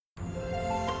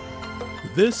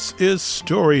This is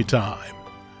Story Time,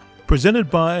 presented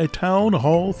by Town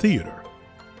Hall Theater.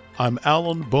 I'm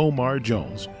Alan Bomar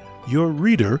Jones, your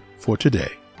reader for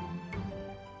today.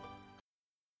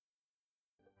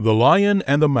 The Lion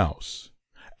and the Mouse,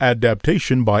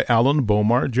 adaptation by Alan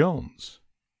Bomar Jones.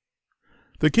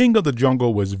 The king of the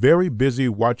jungle was very busy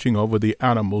watching over the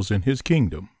animals in his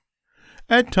kingdom.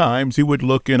 At times he would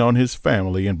look in on his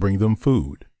family and bring them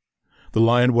food. The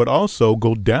lion would also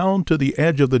go down to the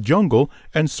edge of the jungle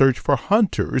and search for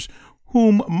hunters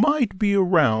whom might be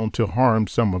around to harm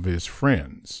some of his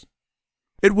friends.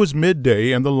 It was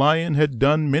midday, and the lion had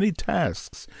done many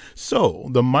tasks, so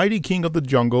the mighty king of the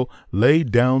jungle lay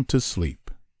down to sleep.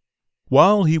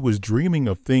 While he was dreaming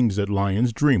of things that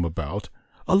lions dream about,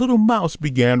 a little mouse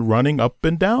began running up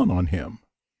and down on him.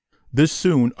 This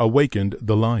soon awakened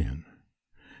the lion.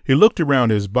 He looked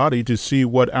around his body to see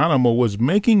what animal was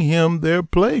making him their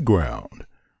playground.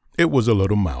 It was a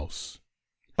little mouse.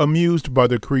 Amused by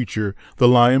the creature, the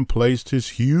lion placed his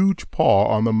huge paw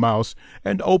on the mouse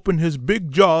and opened his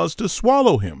big jaws to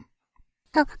swallow him.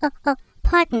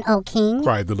 Pardon, O king,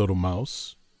 cried the little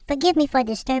mouse. Forgive me for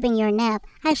disturbing your nap.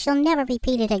 I shall never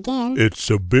repeat it again. It's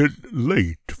a bit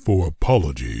late for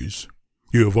apologies.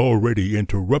 You have already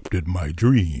interrupted my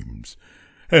dreams.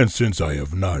 And since I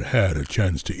have not had a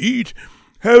chance to eat,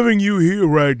 having you here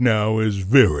right now is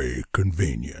very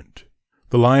convenient.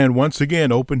 The lion once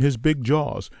again opened his big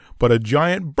jaws, but a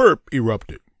giant burp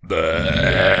erupted.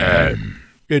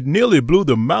 It nearly blew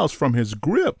the mouse from his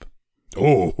grip.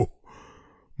 Oh,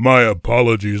 my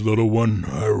apologies, little one.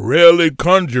 I rarely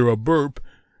conjure a burp,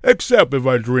 except if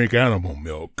I drink animal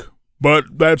milk.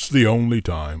 But that's the only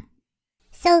time.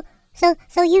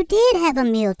 So you did have a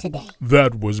meal today?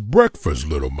 That was breakfast,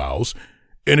 little mouse,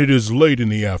 and it is late in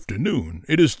the afternoon.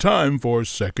 It is time for a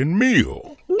second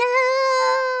meal.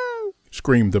 No!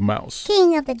 Screamed the mouse.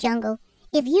 King of the jungle,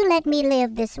 if you let me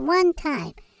live this one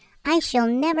time, I shall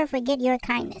never forget your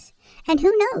kindness. And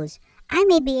who knows, I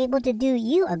may be able to do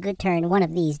you a good turn one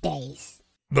of these days.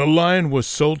 The lion was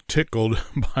so tickled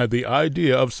by the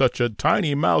idea of such a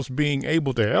tiny mouse being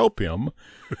able to help him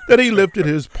that he lifted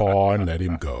his paw and let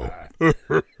him go.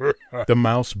 The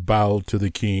mouse bowed to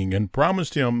the king and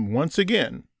promised him once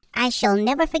again, I shall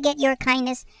never forget your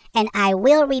kindness, and I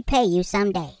will repay you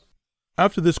someday.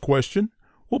 After this question,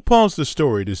 we'll pause the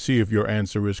story to see if your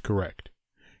answer is correct.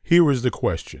 Here is the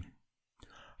question.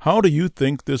 How do you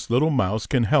think this little mouse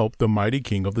can help the mighty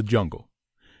king of the jungle?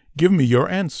 Give me your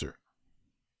answer.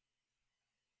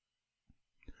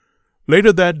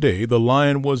 Later that day, the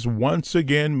lion was once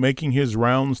again making his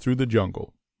rounds through the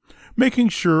jungle, making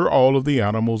sure all of the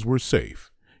animals were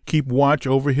safe, keep watch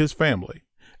over his family,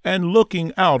 and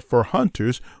looking out for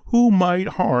hunters who might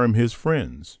harm his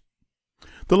friends.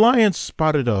 The lion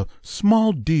spotted a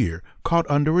small deer caught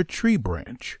under a tree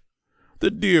branch.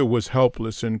 The deer was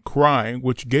helpless and crying,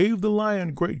 which gave the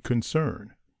lion great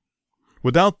concern.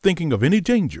 Without thinking of any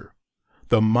danger,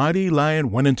 the mighty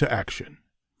lion went into action.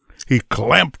 He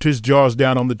clamped his jaws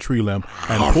down on the tree limb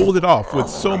and pulled it off with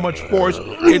so much force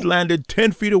it landed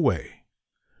 10 feet away.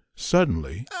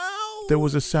 Suddenly, there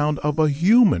was a sound of a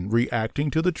human reacting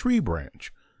to the tree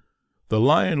branch. The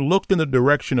lion looked in the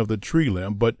direction of the tree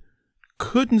limb, but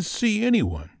couldn't see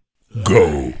anyone.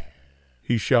 Go,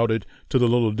 he shouted to the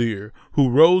little deer, who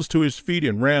rose to his feet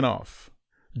and ran off.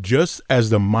 Just as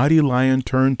the mighty lion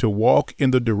turned to walk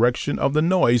in the direction of the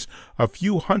noise, a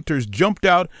few hunters jumped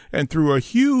out and threw a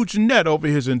huge net over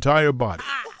his entire body.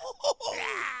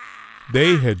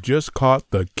 They had just caught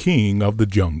the king of the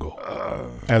jungle.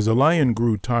 As the lion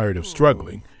grew tired of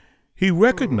struggling, he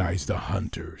recognized the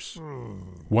hunters.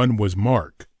 One was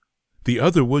Mark, the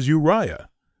other was Uriah,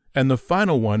 and the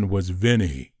final one was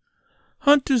Vinny,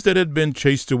 hunters that had been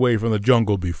chased away from the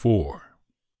jungle before.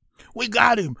 We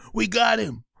got him! We got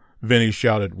him! Vinny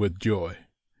shouted with joy.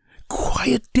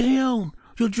 Quiet down!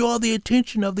 You'll draw the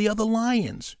attention of the other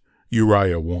lions,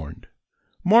 Uriah warned.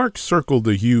 Mark circled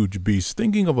the huge beast,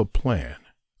 thinking of a plan.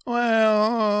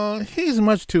 Well, he's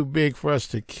much too big for us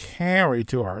to carry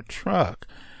to our truck.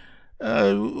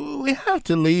 We have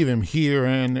to leave him here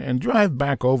and drive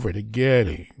back over to get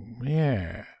him.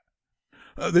 Yeah.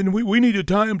 Then we need to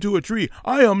tie him to a tree.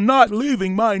 I am not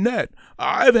leaving my net.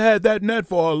 I've had that net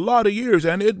for a lot of years,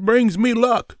 and it brings me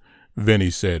luck,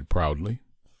 Vinny said proudly.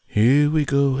 Here we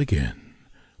go again,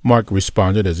 Mark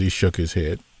responded as he shook his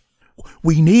head.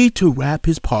 We need to wrap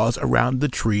his paws around the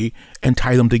tree and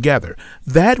tie them together.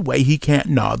 That way he can't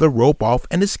gnaw the rope off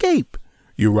and escape,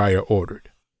 Uriah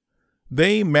ordered.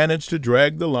 They managed to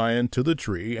drag the lion to the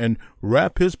tree and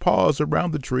wrap his paws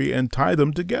around the tree and tie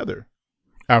them together.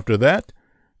 After that,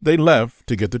 they left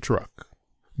to get the truck.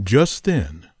 Just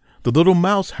then, The little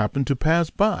mouse happened to pass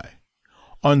by.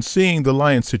 On seeing the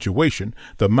lion's situation,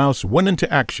 the mouse went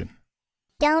into action.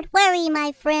 Don't worry,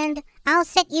 my friend. I'll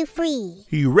set you free.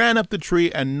 He ran up the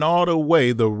tree and gnawed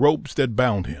away the ropes that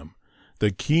bound him. The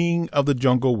king of the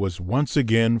jungle was once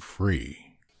again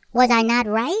free. Was I not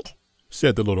right?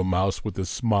 Said the little mouse with a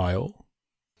smile.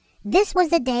 This was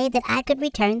the day that I could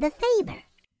return the favor.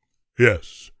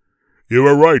 Yes, you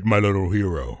are right, my little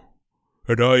hero,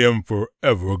 and I am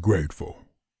forever grateful.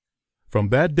 From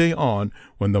that day on,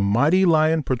 when the mighty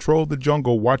lion patrolled the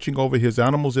jungle watching over his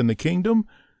animals in the kingdom,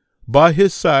 by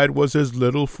his side was his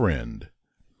little friend,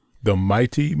 the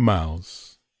mighty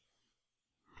mouse.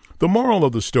 The moral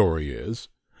of the story is,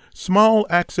 small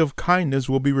acts of kindness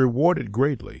will be rewarded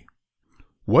greatly.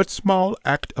 What small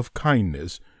act of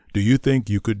kindness do you think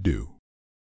you could do?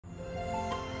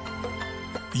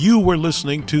 You were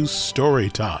listening to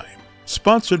Storytime,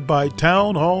 sponsored by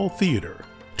Town Hall Theater,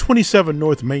 27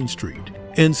 North Main Street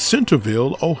in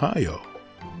Centerville, Ohio.